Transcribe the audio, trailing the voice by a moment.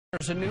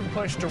There's a new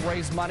push to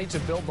raise money to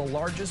build the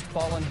largest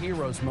fallen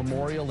heroes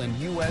memorial in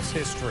U.S.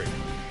 history.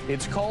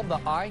 It's called the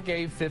I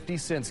Gave 50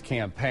 Cents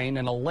campaign,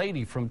 and a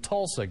lady from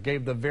Tulsa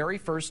gave the very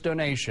first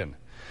donation.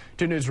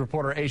 2 News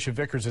reporter Asia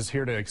Vickers is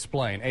here to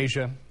explain.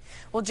 Asia.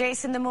 Well,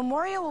 Jason, the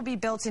memorial will be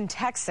built in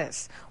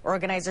Texas.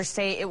 Organizers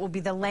say it will be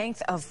the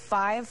length of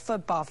 5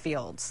 football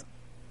fields.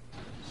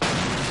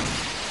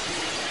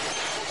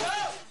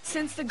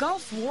 Since the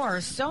Gulf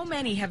War, so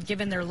many have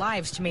given their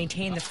lives to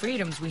maintain the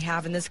freedoms we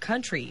have in this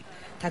country.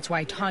 That's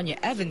why Tanya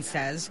Evans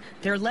says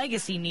their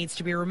legacy needs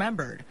to be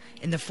remembered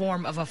in the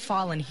form of a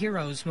fallen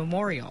heroes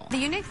memorial. The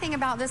unique thing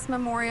about this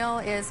memorial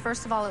is,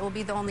 first of all, it will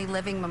be the only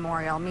living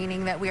memorial,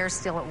 meaning that we are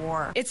still at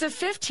war. It's a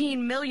 $15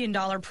 million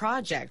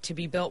project to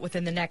be built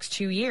within the next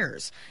 2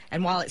 years.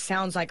 And while it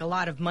sounds like a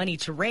lot of money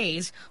to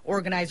raise,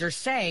 organizers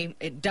say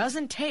it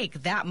doesn't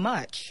take that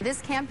much. This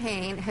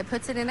campaign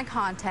puts it in a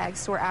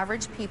context where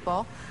average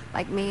people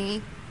like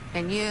me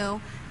and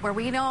you, where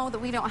we know that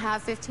we don't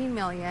have 15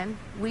 million,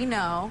 we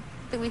know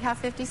that we have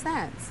 50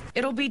 cents.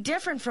 It'll be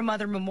different from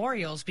other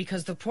memorials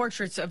because the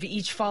portraits of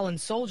each fallen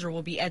soldier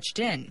will be etched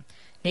in.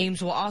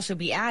 Names will also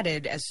be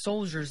added as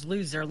soldiers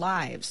lose their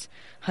lives.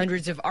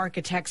 Hundreds of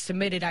architects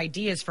submitted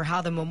ideas for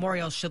how the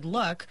memorial should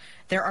look.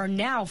 There are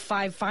now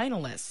 5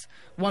 finalists.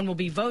 One will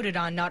be voted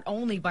on not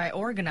only by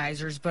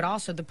organizers but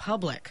also the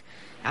public.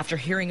 After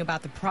hearing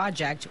about the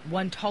project,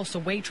 one Tulsa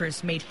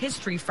waitress made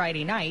history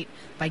Friday night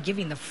by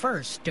giving the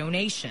first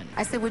donation.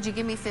 I said, would you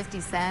give me 50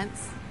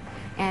 cents?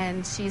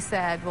 And she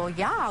said, well,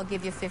 yeah, I'll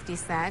give you 50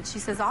 cents. She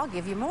says, I'll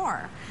give you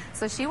more.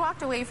 So she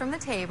walked away from the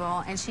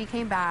table and she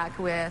came back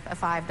with a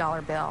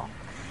 $5 bill.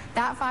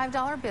 That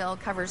 $5 bill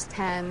covers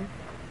 10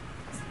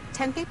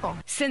 people.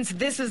 Since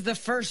this is the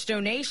first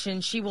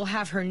donation, she will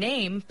have her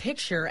name,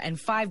 picture, and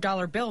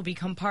 $5 bill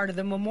become part of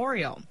the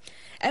memorial.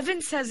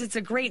 Evans says it's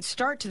a great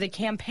start to the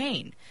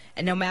campaign,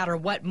 and no matter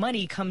what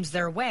money comes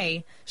their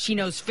way, she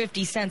knows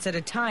 50 cents at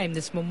a time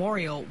this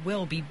memorial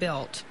will be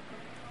built.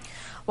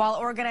 While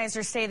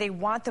organizers say they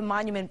want the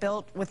monument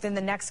built within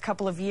the next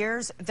couple of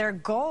years, their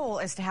goal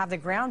is to have the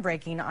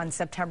groundbreaking on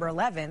September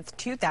 11th,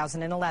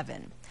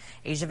 2011.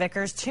 Asia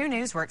Vickers, 2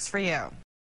 News works for you.